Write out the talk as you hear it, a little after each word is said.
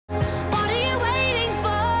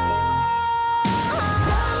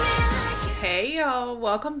Hello,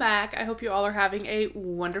 welcome back. I hope you all are having a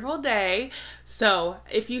wonderful day. So,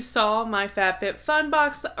 if you saw my FabFitFun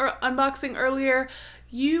unboxing earlier,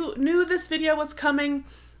 you knew this video was coming.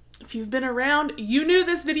 If you've been around, you knew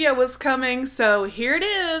this video was coming, so here it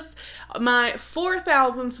is, my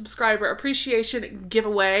 4,000 subscriber appreciation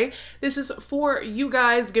giveaway. This is for you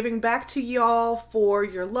guys, giving back to y'all for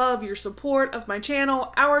your love, your support of my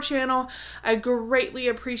channel, our channel. I greatly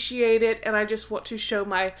appreciate it, and I just want to show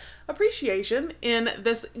my appreciation in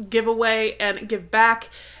this giveaway and give back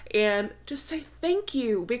and just say thank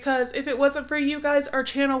you, because if it wasn't for you guys, our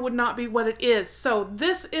channel would not be what it is. So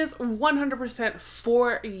this is 100%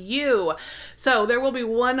 for you. So there will be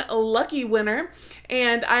one lucky winner,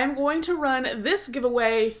 and I am going to run this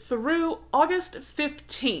giveaway through August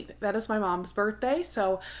 15th. That is my mom's birthday,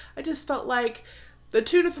 so I just felt like the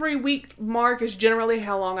 2 to 3 week mark is generally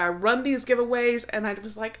how long I run these giveaways, and I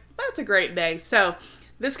was like, that's a great day. So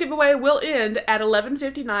this giveaway will end at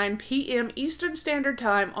 11:59 p.m. Eastern Standard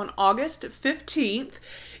Time on August 15th.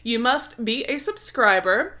 You must be a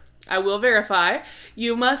subscriber. I will verify.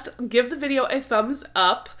 You must give the video a thumbs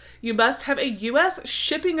up. You must have a U.S.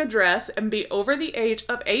 shipping address and be over the age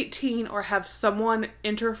of 18 or have someone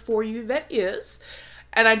enter for you that is.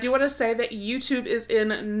 And I do want to say that YouTube is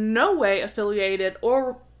in no way affiliated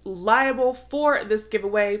or liable for this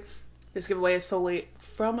giveaway. This giveaway is solely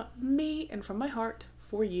from me and from my heart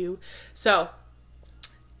for you. So,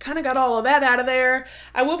 kind of got all of that out of there.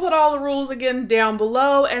 I will put all the rules again down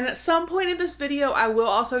below, and at some point in this video I will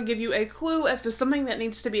also give you a clue as to something that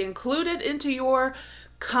needs to be included into your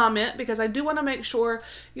comment, because I do want to make sure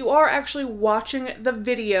you are actually watching the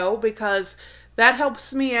video, because that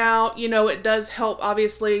helps me out. You know, it does help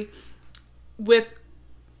obviously with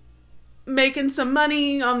making some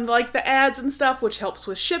money on like the ads and stuff, which helps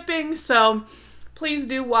with shipping. So please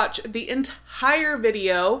do watch the entire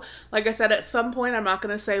video. Like I said, at some point, I'm not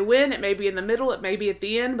going to say when. It may be in the middle, it may be at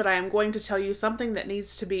the end, but I am going to tell you something that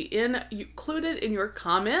needs to be included in your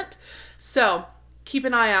comment. So keep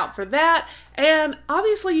an eye out for that. And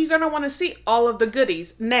obviously, you're going to want to see all of the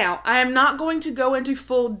goodies. Now, I am not going to go into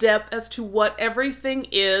full depth as to what everything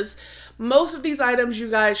is. Most of these items,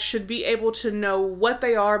 you guys should be able to know what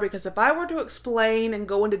they are, because if I were to explain and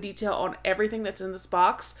go into detail on everything that's in this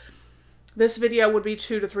box, this video would be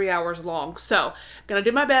 2 to 3 hours long. So I'm going to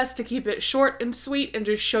do my best to keep it short and sweet and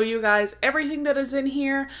just show you guys everything that is in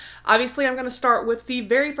here. Obviously, I'm going to start with the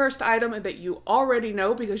very first item that you already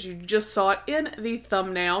know because you just saw it in the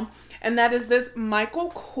thumbnail, and that is this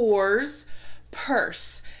Michael Kors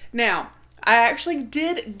purse. Now, I actually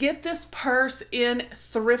did get this purse in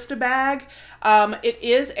thrift bag. It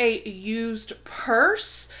is a used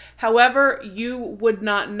purse. However, you would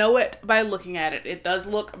not know it by looking at it. It does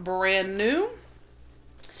look brand new.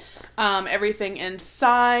 Everything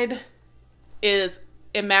inside is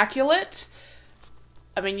immaculate.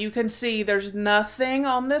 I mean, you can see there's nothing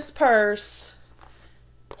on this purse.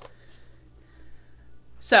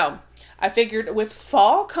 So I figured with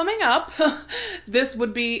fall coming up, this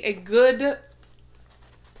would be a good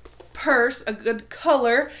purse, a good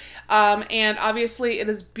color. And obviously it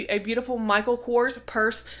is a beautiful Michael Kors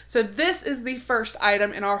purse. So this is the first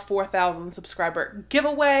item in our 4,000 subscriber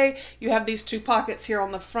giveaway. You have these 2 pockets here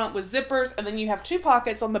on the front with zippers, and then you have 2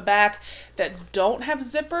 pockets on the back that don't have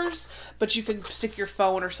zippers, but you can stick your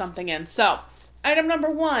phone or something in. So item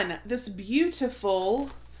number 1, this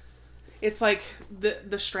beautiful, it's like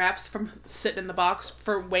the straps from sitting in the box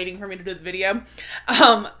for waiting for me to do the video.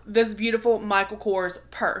 This beautiful Michael Kors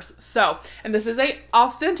purse. So, and this is a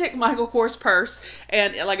authentic Michael Kors purse.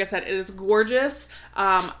 And like I said, it is gorgeous.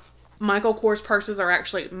 Michael Kors purses are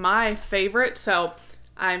actually my favorite. So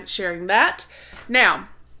I'm sharing that. Now,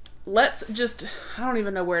 let's just, I don't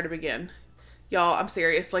even know where to begin. Y'all, I'm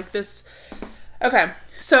serious. Like this. Okay.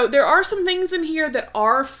 So there are some things in here that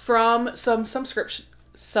are from some subscription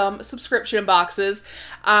boxes,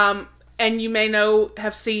 and you may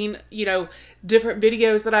have seen, you know, different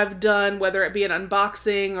videos that I've done, whether it be an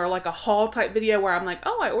unboxing or like a haul type video where I'm like,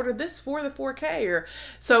 oh, I ordered this for the 4K, or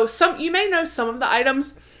so you may know some of the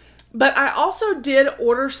items, but I also did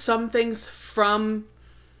order some things from,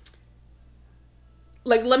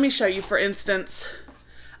 like, let me show you, for instance.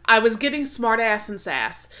 I was getting Smartass and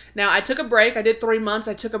Sass. Now, I took a break. I did 3 months.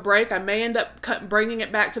 I took a break. I may end up bringing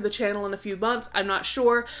it back to the channel in a few months. I'm not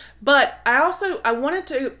sure. But I wanted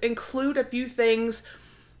to include a few things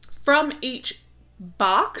from each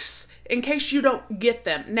box in case you don't get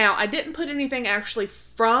them. Now, I didn't put anything actually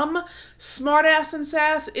from Smartass and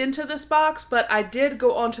Sass into this box, but I did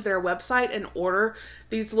go onto their website and order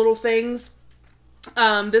these little things.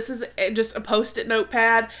 This is just a post-it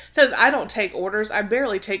notepad. It says, I don't take orders, I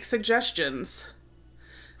barely take suggestions.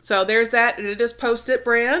 So there's that, and it is Post-it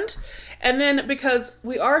brand. And then because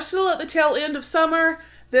we are still at the tail end of summer,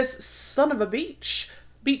 this son of a beach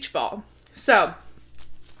ball. So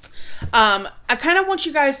I kind of want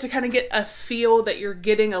you guys to kind of get a feel that you're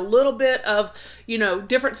getting a little bit of, you know,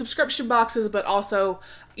 different subscription boxes, but also,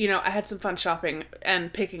 you know, I had some fun shopping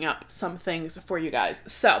and picking up some things for you guys.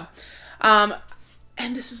 So, and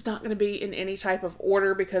this is not going to be in any type of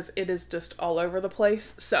order because it is just all over the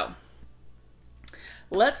place. So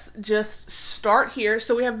let's just start here.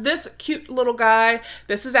 So we have this cute little guy.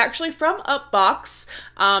 This is actually from Upbox.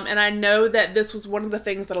 And I know that this was one of the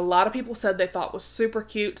things that a lot of people said they thought was super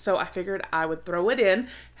cute. So I figured I would throw it in.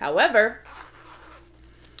 However,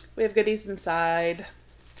 we have goodies inside.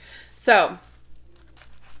 So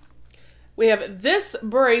we have this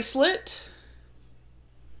bracelet.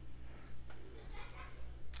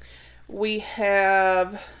 We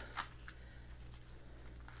have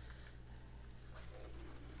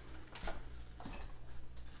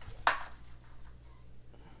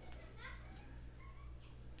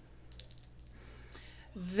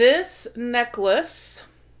this necklace.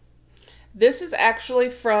 This is actually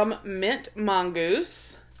from Mint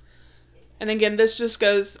Mongoose. And again, this just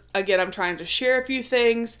goes, again, I'm trying to share a few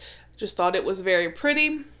things. Just thought it was very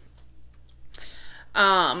pretty.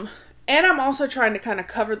 And I'm also trying to kind of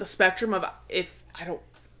cover the spectrum of if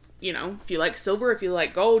you like silver, if you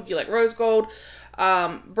like gold, you like rose gold,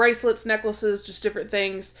 bracelets, necklaces, just different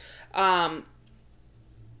things. And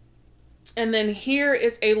then here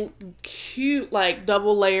is a cute, like,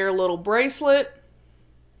 double layer little bracelet.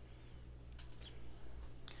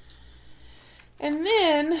 And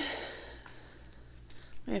then,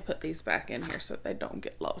 let me put these back in here so that they don't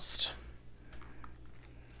get lost.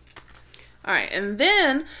 All right, and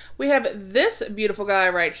then we have this beautiful guy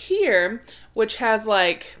right here, which has,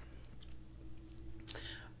 like,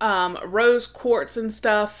 rose quartz and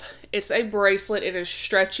stuff. It's a bracelet. It is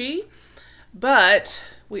stretchy, but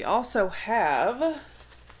we also have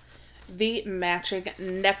the matching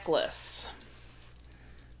necklace.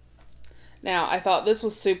 Now, I thought this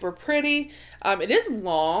was super pretty. It is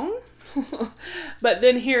long, but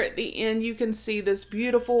then here at the end, you can see this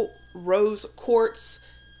beautiful rose quartz.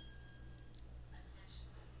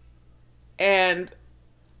 And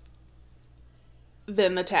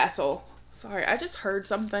then the tassel. Sorry, I just heard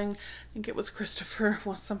something. I think it was Christopher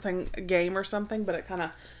wants something, a game or something, but it kind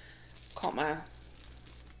of caught me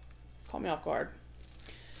off guard.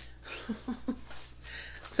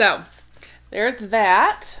 So there's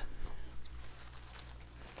that.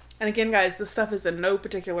 And again, guys, this stuff is in no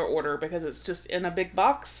particular order because it's just in a big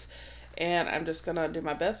box, and I'm just gonna do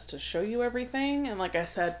my best to show you everything. And like I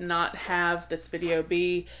said, not have this video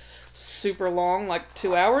be super long, like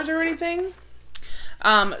 2 hours or anything.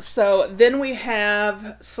 So then we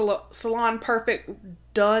have Salon Perfect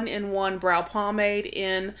Done in One Brow Pomade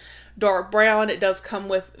in dark brown. It does come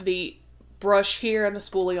with the brush here and the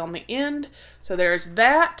spoolie on the end. So there's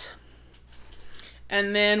that.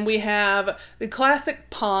 And then we have the classic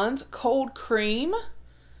Pond's Cold Cream.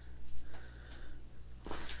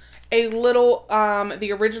 A little,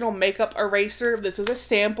 the original makeup eraser. This is a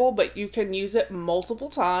sample, but you can use it multiple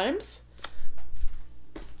times.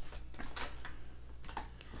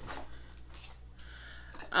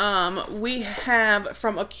 We have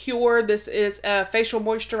from Acure, this is a facial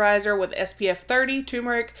moisturizer with SPF 30,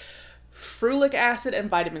 turmeric, ferulic acid, and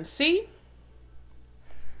vitamin C.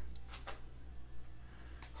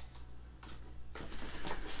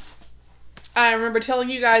 I remember telling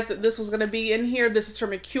you guys that this was going to be in here. This is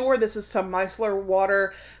from Acure. This is some micellar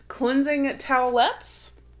water cleansing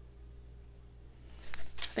towelettes.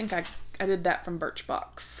 I think I did that from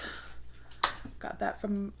Birchbox.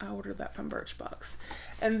 I ordered that from Birchbox.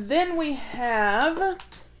 And then we have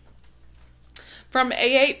from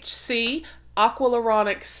AHC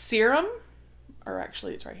Aqualuronic Serum, or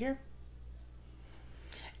actually it's right here.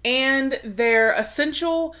 And their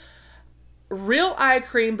essential real eye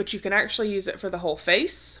cream, but you can actually use it for the whole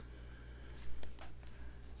face.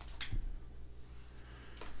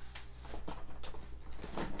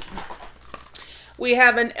 We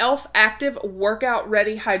have an e.l.f. Active Workout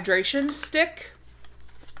Ready Hydration Stick.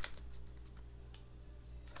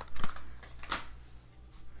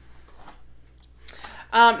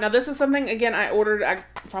 Now this was something, again, I ordered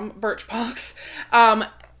from Birchbox.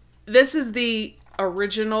 This is the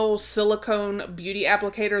original silicone beauty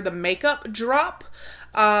applicator, the makeup drop.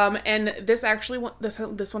 And this actually,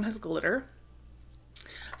 this one has glitter.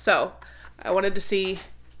 So I wanted to see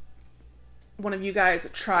one of you guys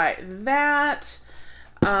try that.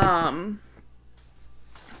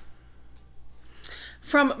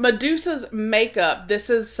 From Medusa's Makeup, this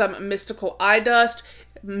is some Mystical Eye Dust.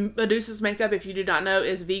 Medusa's makeup, if you do not know,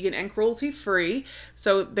 is vegan and cruelty free.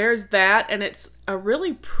 So there's that, and it's a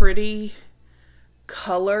really pretty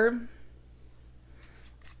color.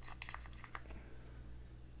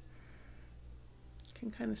 You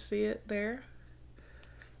can kind of see it there.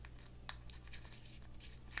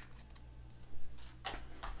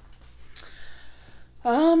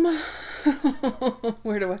 Where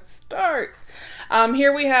do I start?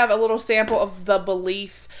 Here we have a little sample of the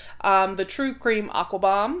Belief, the True Cream Aqua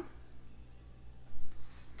Bomb.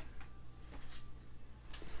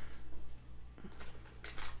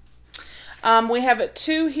 We have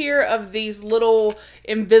 2 here of these little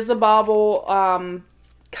Invisibobble,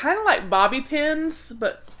 kind of like bobby pins,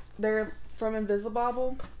 but they're from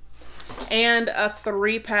Invisibobble. And a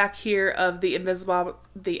 3-pack here of the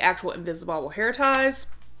actual Invisibobble hair ties.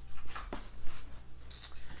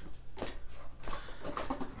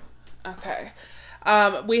 Okay.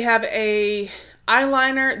 We have a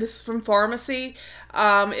eyeliner. This is from Pharmacy.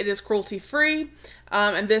 It is cruelty free.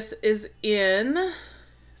 And this is in,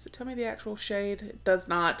 does it tell me the actual shade? It does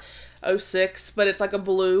not. 06, but it's like a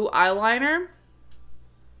blue eyeliner.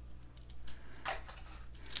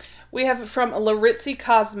 We have from Laritzi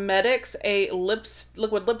Cosmetics a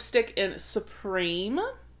liquid lipstick in Supreme.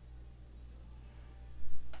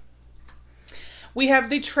 We have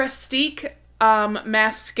the Trestique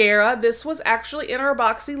mascara. This was actually in our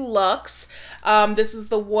Boxy Luxe. This is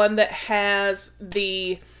the one that has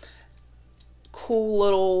the cool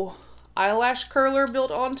little eyelash curler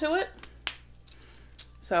built onto it.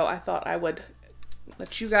 So I thought I would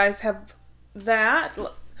let you guys have that.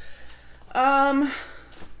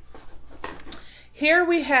 Here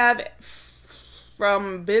we have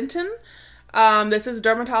from Benton. This is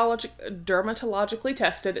dermatologically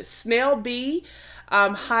tested Snail Bee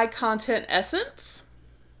high content essence.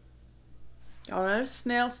 Y'all know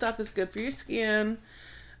snail stuff is good for your skin.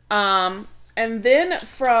 And then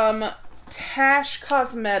from Tash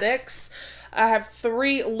Cosmetics, I have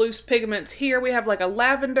 3 loose pigments here. We have like a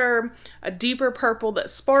lavender, a deeper purple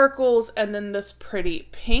that sparkles, and then this pretty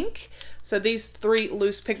pink. So these 3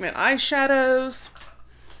 loose pigment eyeshadows.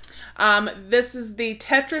 This is the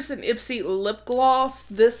Tetris and Ipsy lip gloss.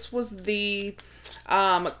 This was the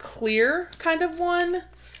clear kind of one.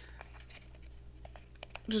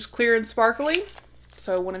 Just clear and sparkly.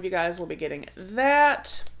 So one of you guys will be getting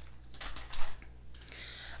that.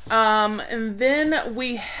 And then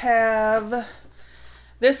we have,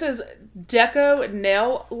 this is Deco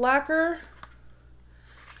Nail Lacquer.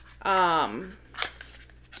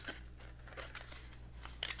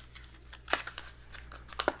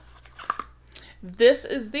 This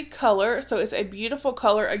is the color, so it's a beautiful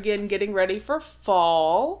color, again, getting ready for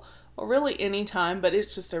fall, or really any time, but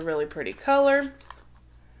it's just a really pretty color.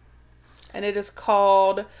 And it is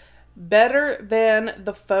called Better Than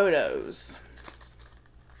the Photos.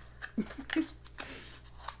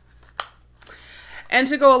 And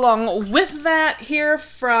to go along with that, here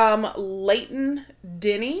from Leighton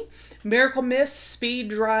Denny, Miracle Mist Speed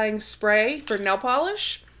Drying Spray for nail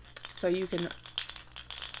polish, so you can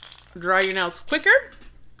dry your nails quicker.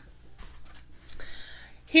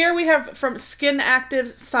 Here we have from Skin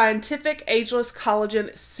Active's Scientific Ageless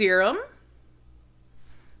Collagen Serum.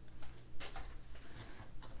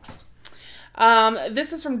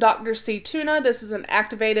 This is from Dr. C Tuna. This is an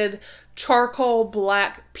activated charcoal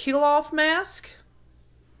black peel-off mask.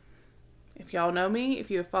 If y'all know me, if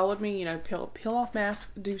you have followed me, you know peel-off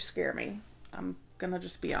masks do scare me. I'm gonna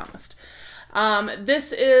just be honest.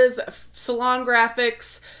 This is Salon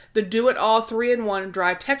Graphics, the Do It All 3-in-1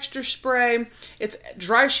 Dry Texture Spray. It's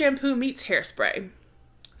dry shampoo meets hairspray.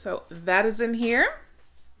 So that is in here.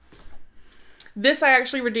 This I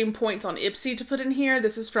actually redeemed points on Ipsy to put in here.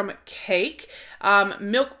 This is from Cake.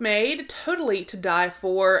 Milkmaid, totally to die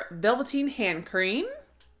for, Velveteen Hand Cream.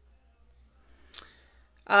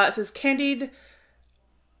 It says Candied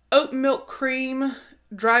Oat Milk Cream,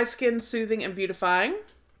 dry skin soothing and beautifying.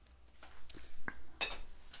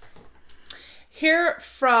 Here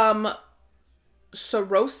from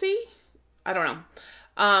Sorosi, I don't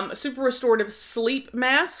know, Super Restorative Sleep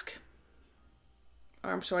Mask. Oh,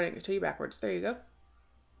 I'm sorry I didn't get to you backwards. There you go.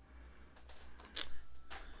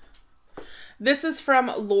 This is from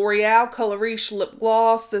L'Oreal Coloriche Lip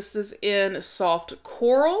Gloss. This is in Soft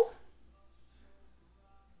Coral.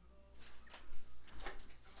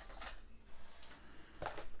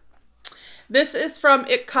 This is from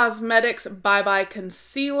IT Cosmetics Bye Bye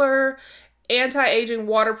Concealer. Anti-aging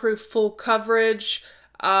waterproof full coverage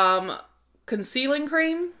concealing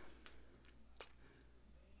cream.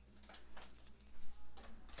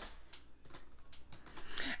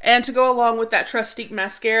 And to go along with that Trustique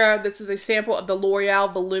mascara, this is a sample of the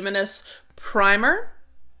L'Oreal Voluminous Primer,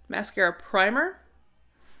 Mascara Primer.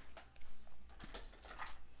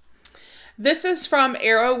 This is from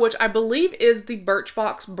Arrow, which I believe is the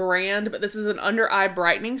Birchbox brand, but this is an under eye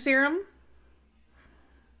brightening serum.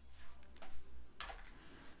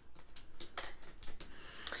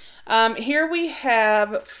 Here we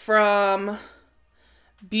have from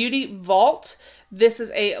Beauty Vault. This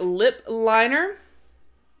is a lip liner.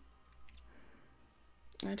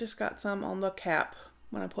 I just got some on the cap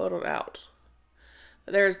when I pulled it out.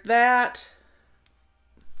 There's that.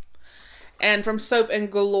 And from Soap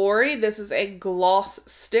and Glory, this is a gloss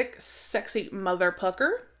stick, Sexy Mother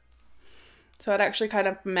Pucker. So it actually kind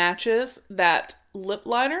of matches that lip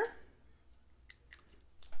liner.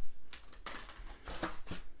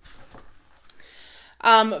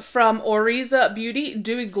 From Oriza Beauty,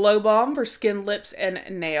 Dewy Glow Balm for skin, lips, and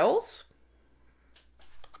nails.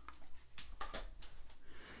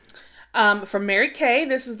 From Mary Kay,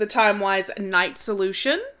 this is the Time Wise Night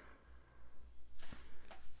Solution.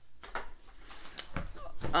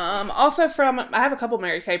 Also from, I have a couple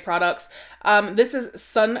Mary Kay products. This is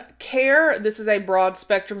Sun Care. This is a broad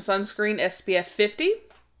spectrum sunscreen, SPF 50.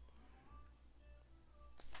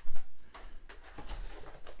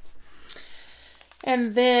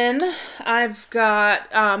 And then I've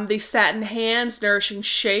got the Satin Hands Nourishing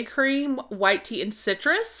Shea Cream, White Tea and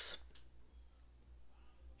Citrus.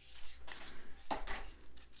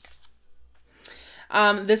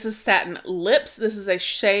 This is Satin Lips. This is a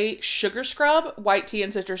Shea Sugar Scrub, White Tea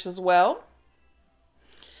and Citrus as well.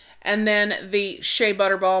 And then the Shea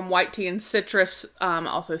Butter Balm, White Tea and Citrus,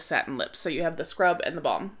 also Satin Lips. So you have the scrub and the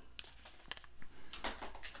balm.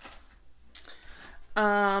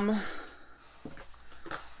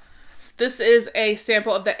 This is a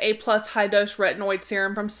sample of the A+ High Dose Retinoid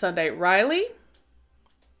Serum from Sunday Riley.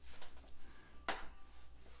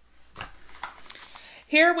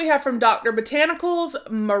 Here we have from Dr. Botanicals,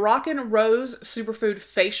 Moroccan Rose Superfood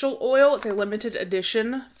Facial Oil. It's a limited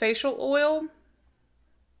edition facial oil.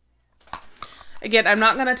 Again, I'm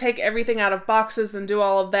not going to take everything out of boxes and do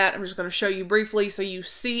all of that. I'm just going to show you briefly so you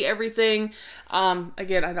see everything.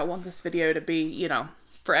 Again, I don't want this video to be, you know,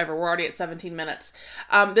 forever. We're already at 17 minutes.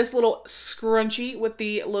 This little scrunchie with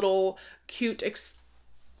the little cute,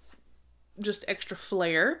 just extra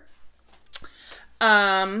flare.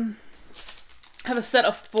 I have a set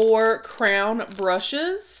of 4 crown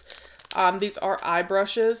brushes. These are eye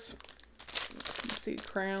brushes. You see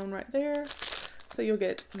crown right there. So you'll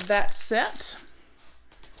get that set.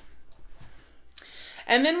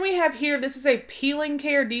 And then we have here, this is a Peeling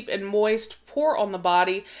Care Deep and Moist Pour on the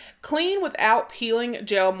Body. Clean Without Peeling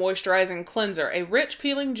Gel Moisturizing Cleanser. A rich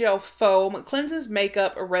peeling gel foam cleanses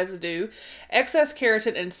makeup residue, excess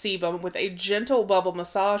keratin, and sebum with a gentle bubble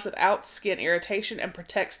massage without skin irritation and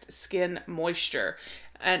protects skin moisture.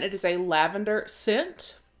 And it is a lavender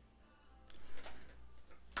scent.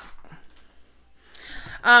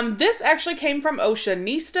 This actually came from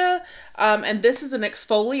Oceanista, and this is an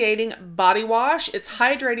exfoliating body wash. It's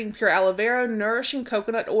hydrating pure aloe vera, nourishing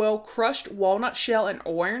coconut oil, crushed walnut shell, and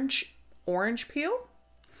orange peel.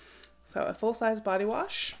 So a full-size body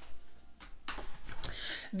wash.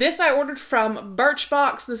 This I ordered from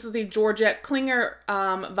Birchbox. This is the Georgette Klinger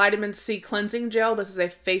Vitamin C Cleansing Gel. This is a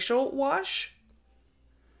facial wash.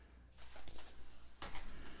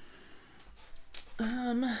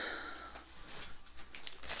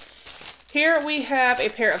 Here we have a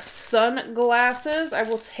pair of sunglasses. I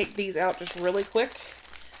will take these out just really quick.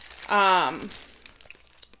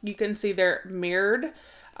 You can see they're mirrored.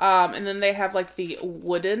 And then they have like the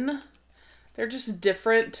wooden. They're just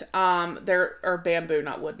different. They're bamboo,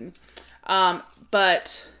 not wooden.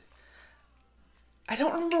 But I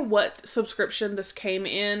don't remember what subscription this came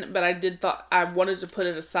in, but I wanted to put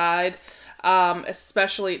it aside.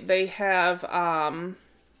 Especially they have,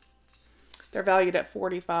 they're valued at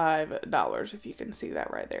 $45, if you can see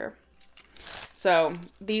that right there. So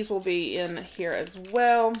these will be in here as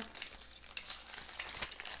well.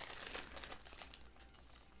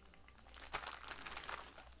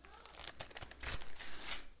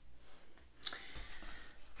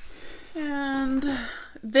 And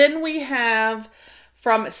then we have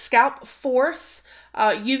from Scalp Force,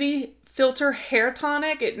 UV Filter Hair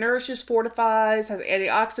Tonic. It nourishes, fortifies, has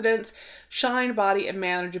antioxidants, shine, body, and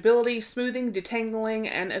manageability, smoothing, detangling,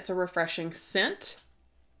 and it's a refreshing scent.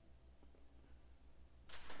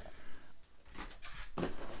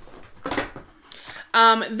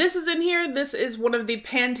 This is in here. This is one of the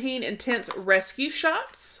Pantene Intense Rescue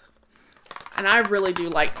Shots. And I really do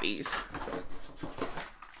like these.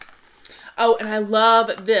 Oh, and I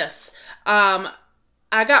love this.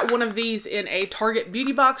 I got one of these in a Target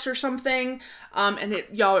beauty box or something. And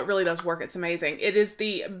y'all, it really does work. It's amazing. It is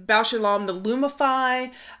the Bausch & Lomb, the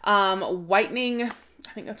Lumify whitening,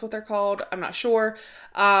 I think that's what they're called. I'm not sure.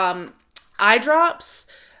 Eye drops.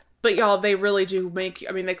 But y'all, they really do make,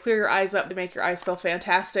 I mean, they clear your eyes up. They make your eyes feel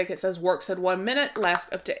fantastic. It says works in 1 minute,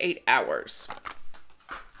 lasts up to 8 hours.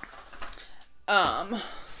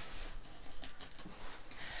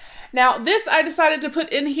 Now, this I decided to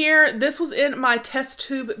put in here. This was in my test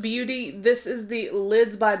tube beauty. This is the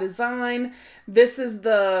Lids by Design. This is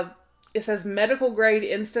the, it says medical grade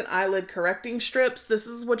instant eyelid correcting strips. This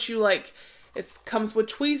is what you like, it comes with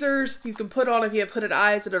tweezers. You can put on if you have hooded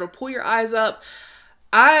eyes and it'll pull your eyes up.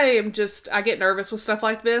 I get nervous with stuff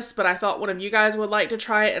like this, but I thought one of you guys would like to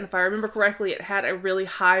try it. And if I remember correctly, it had a really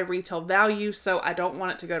high retail value, so I don't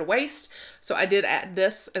want it to go to waste. So I did add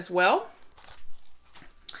this as well.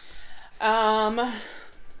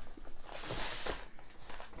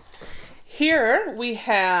 Here we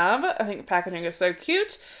have, I think the packaging is so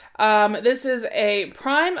cute. This is a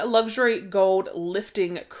Prime Luxury Gold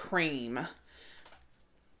Lifting Cream.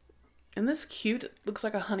 Isn't this cute? It looks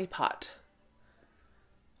like a honey pot.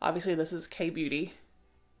 Obviously this is K-Beauty.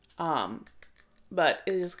 But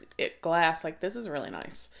it glass, like this is really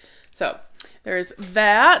nice. So there's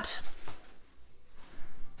that.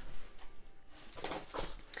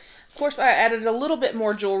 Of course, I added a little bit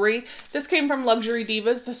more jewelry. This came from Luxury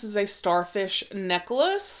Divas. This is a starfish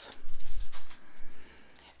necklace.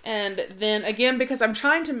 And then again, because I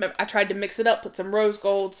tried to mix it up, put some rose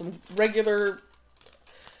gold, some regular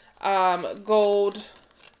gold.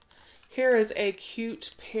 Here is a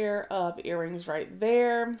cute pair of earrings right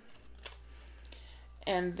there.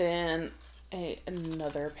 And then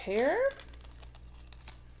another pair.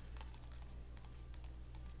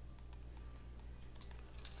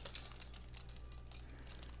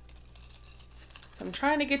 So I'm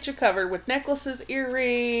trying to get you covered with necklaces,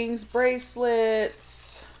 earrings,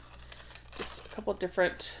 bracelets, just a couple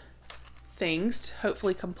different things to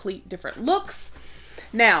hopefully complete different looks.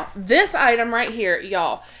 Now, this item right here,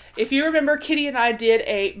 y'all, if you remember, Kitty and I did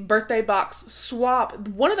a birthday box swap.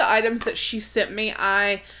 One of the items that she sent me,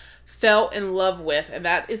 I fell in love with, and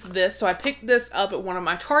that is this. So I picked this up at one of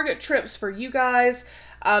my Target trips for you guys,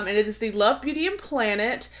 and it is the Love Beauty and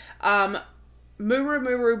Planet Muru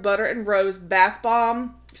Muru Butter and Rose Bath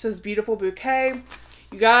Bomb. It says beautiful bouquet.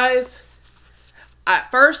 You guys,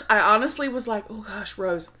 at first, I honestly was like, oh gosh,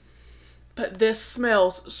 Rose. But this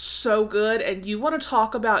smells so good, and you want to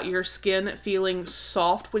talk about your skin feeling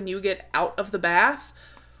soft when you get out of the bath.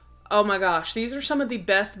 Oh my gosh, these are some of the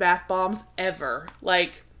best bath bombs ever.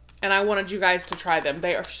 Like, and I wanted you guys to try them.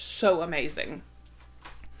 They are so amazing.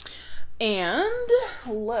 And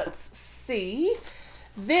let's see.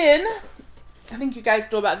 Then, I think you guys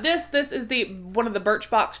know about this. This is one of the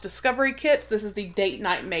Birchbox Discovery Kits. This is the Date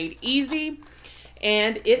Night Made Easy.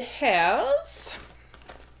 And it has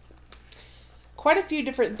quite a few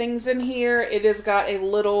different things in here. It has got a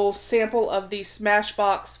little sample of the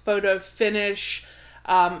Smashbox Photo Finish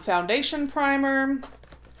foundation primer.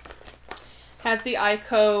 Has the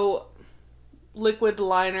Ico liquid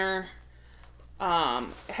liner.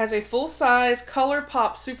 Has a full-size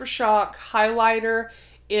ColourPop Super Shock highlighter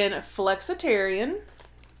in Flexitarian.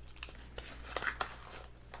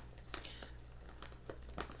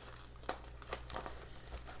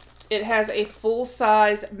 It has a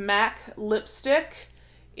full-size MAC lipstick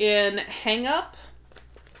in Hang Up.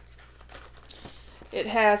 It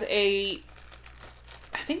has a,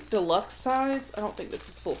 I think, deluxe size. I don't think this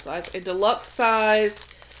is full size. A deluxe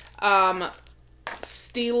size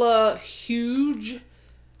Stila Huge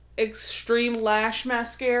Extreme Lash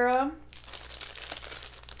Mascara.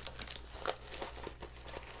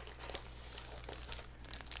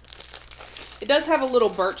 It does have a little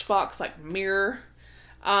Birchbox like mirror.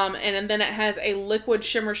 And then it has a liquid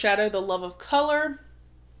shimmer shadow, the Love of Color.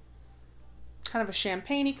 Kind of a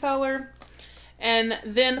champagne-y color. And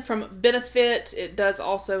then from Benefit, it does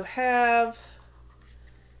also have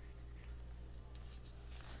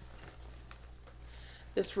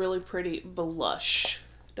this really pretty blush.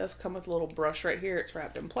 It does come with a little brush right here. It's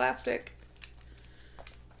wrapped in plastic.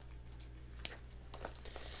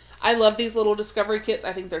 I love these little Discovery kits.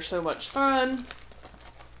 I think they're so much fun.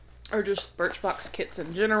 Or just Birchbox kits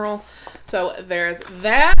in general. So there's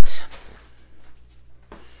that.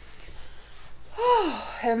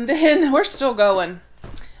 And then we're still going.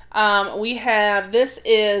 We have, this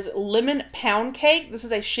is Lemon Pound Cake. This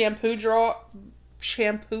is a shampoo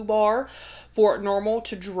bar for normal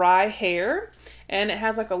to dry hair. And it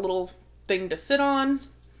has like a little thing to sit on.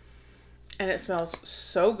 And it smells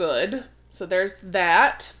so good. So there's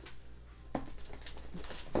that.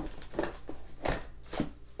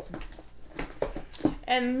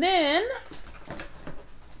 And then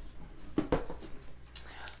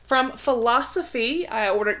from Philosophy,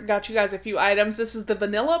 I got you guys a few items. This is the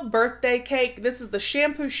vanilla birthday cake. This is the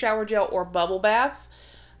shampoo, shower gel, or bubble bath,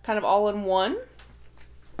 kind of all in one.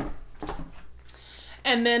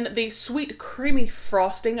 And then the sweet creamy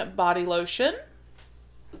frosting body lotion.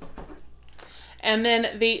 And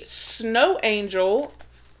then the Snow Angel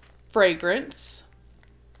fragrance.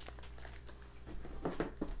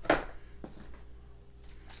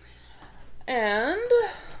 And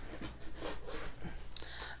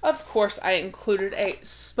of course I included a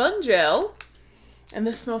sponge gel. And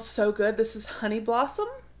this smells so good. This is Honey Blossom.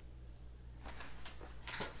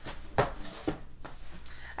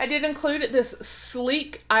 I did include this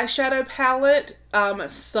sleek eyeshadow palette.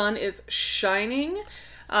 Sun is Shining.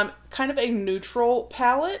 Kind of a neutral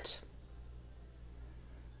palette.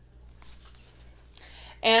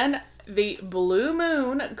 And the Blue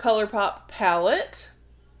Moon ColourPop palette.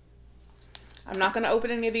 I'm not going to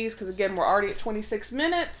open any of these because, again, we're already at 26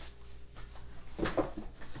 minutes.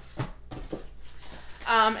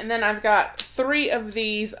 And then I've got 3 of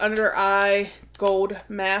these under eye gold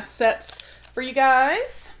mask sets for you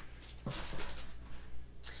guys.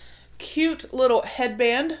 Cute little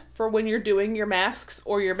headband for when you're doing your masks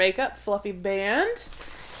or your makeup. Fluffy band.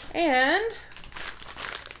 And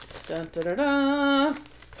dun, dun, dun, dun,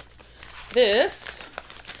 this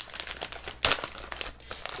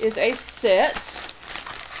is a set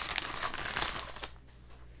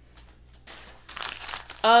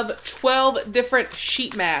of 12 different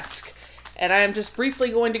sheet masks. And I am just briefly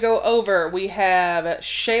going to go over. We have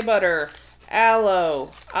shea butter,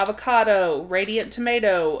 aloe, avocado, radiant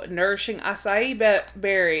tomato, nourishing acai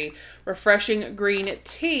berry, refreshing green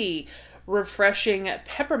tea, refreshing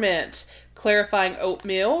peppermint, clarifying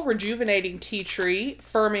oatmeal, rejuvenating tea tree,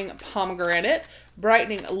 firming pomegranate,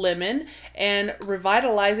 brightening lemon, and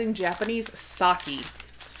revitalizing Japanese sake.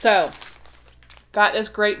 So, got this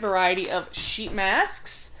great variety of sheet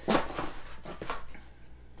masks.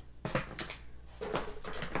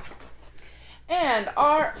 And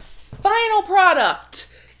our final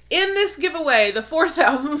product in this giveaway, the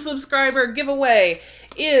 4,000 subscriber giveaway,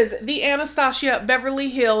 is the Anastasia Beverly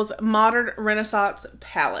Hills Modern Renaissance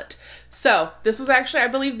palette. So this was actually, I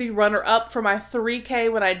believe, the runner-up for my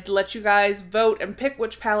 3K when I let you guys vote and pick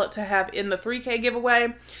which palette to have in the 3K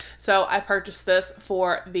giveaway. So I purchased this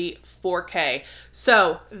for the 4K.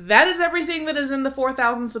 So that is everything that is in the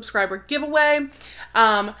 4,000 subscriber giveaway.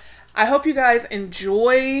 I hope you guys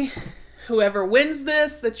enjoy whoever wins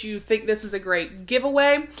this, that you think this is a great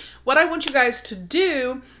giveaway. What I want you guys to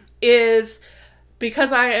do is,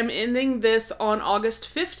 because I am ending this on August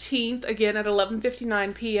 15th, again at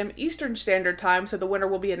 11:59 p.m. Eastern Standard Time, so the winner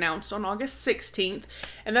will be announced on August 16th,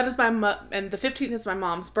 and that is and the 15th is my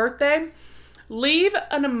mom's birthday. Leave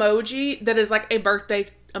an emoji that is like a birthday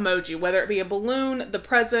emoji, whether it be a balloon, the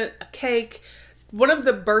present, a cake, one of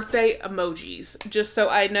the birthday emojis, just so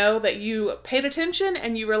I know that you paid attention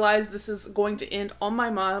and you realize this is going to end on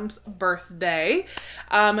my mom's birthday.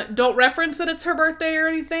 Don't reference that it's her birthday or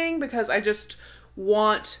anything, because I just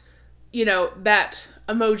want, you know, that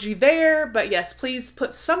emoji there. But yes, please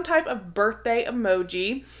put some type of birthday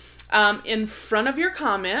emoji in front of your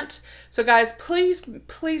comment. So guys, please,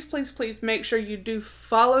 please, please, please make sure you do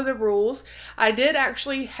follow the rules. I did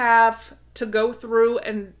actually have to go through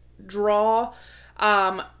and draw.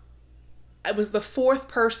 I was the 4th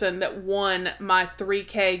person that won my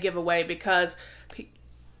 3K giveaway because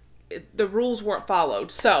the rules weren't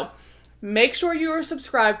followed. So make sure you are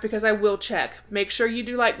subscribed, because I will check. Make sure you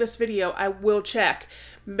do like this video. I will check.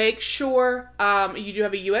 Make sure you do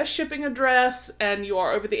have a US shipping address and you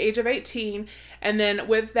are over the age of 18. And then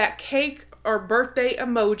with that cake or birthday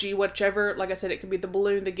emoji, whichever, like I said, it could be the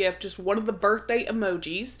balloon, the gift, just one of the birthday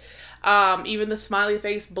emojis. Even the smiley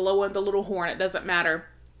face blowing the little horn, it doesn't matter.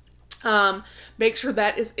 Make sure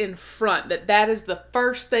that is in front, that is the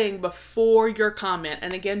first thing before your comment.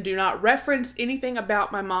 And again, do not reference anything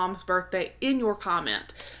about my mom's birthday in your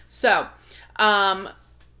comment. So,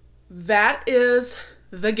 that is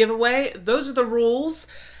the giveaway. Those are the rules.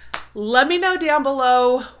 Let me know down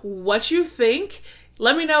below what you think.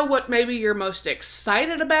 Let me know what maybe you're most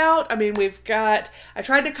excited about. I mean, I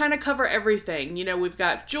tried to kind of cover everything. You know, we've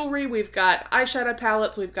got jewelry, we've got eyeshadow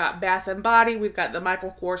palettes, we've got bath and body, we've got the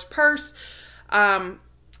Michael Kors purse,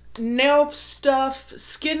 nail stuff,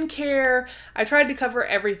 skincare. I tried to cover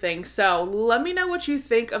everything. So let me know what you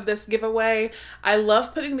think of this giveaway. I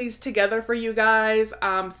love putting these together for you guys.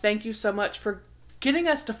 Thank you so much for getting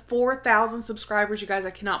us to 4,000 subscribers, you guys.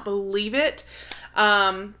 I cannot believe it.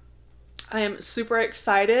 I am super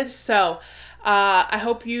excited. So I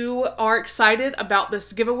hope you are excited about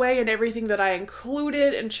this giveaway and everything that I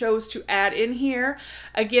included and chose to add in here.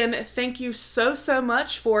 Again, thank you so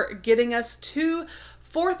much for getting us to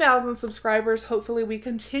 4,000 subscribers. Hopefully we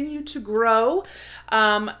continue to grow.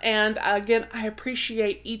 And again, I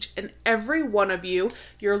appreciate each and every one of you.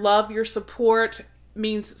 Your love, your support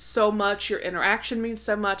means so much. Your interaction means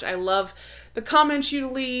so much. I love the comments you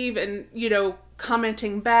leave and, you know,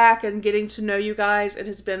 commenting back and getting to know you guys. It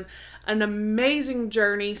has been an amazing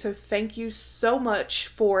journey. So thank you so much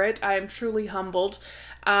for it. I am truly humbled.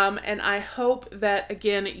 And I hope that,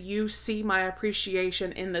 again, you see my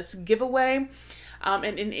appreciation in this giveaway. And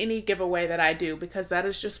in any giveaway that I do, because that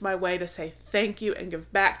is just my way to say thank you and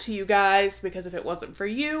give back to you guys, because if it wasn't for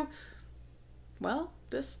you, well,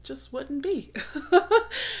 this just wouldn't be.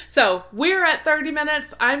 So we're at 30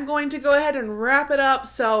 minutes. I'm going to go ahead and wrap it up.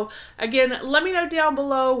 So again, let me know down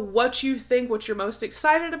below what you think, what you're most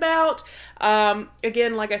excited about.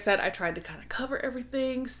 Again, like I said, I tried to kind of cover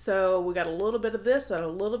everything. So we got a little bit of this and a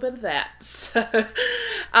little bit of that. So,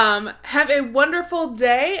 have a wonderful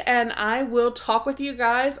day, and I will talk with you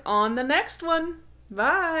guys on the next one.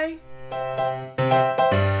 Bye.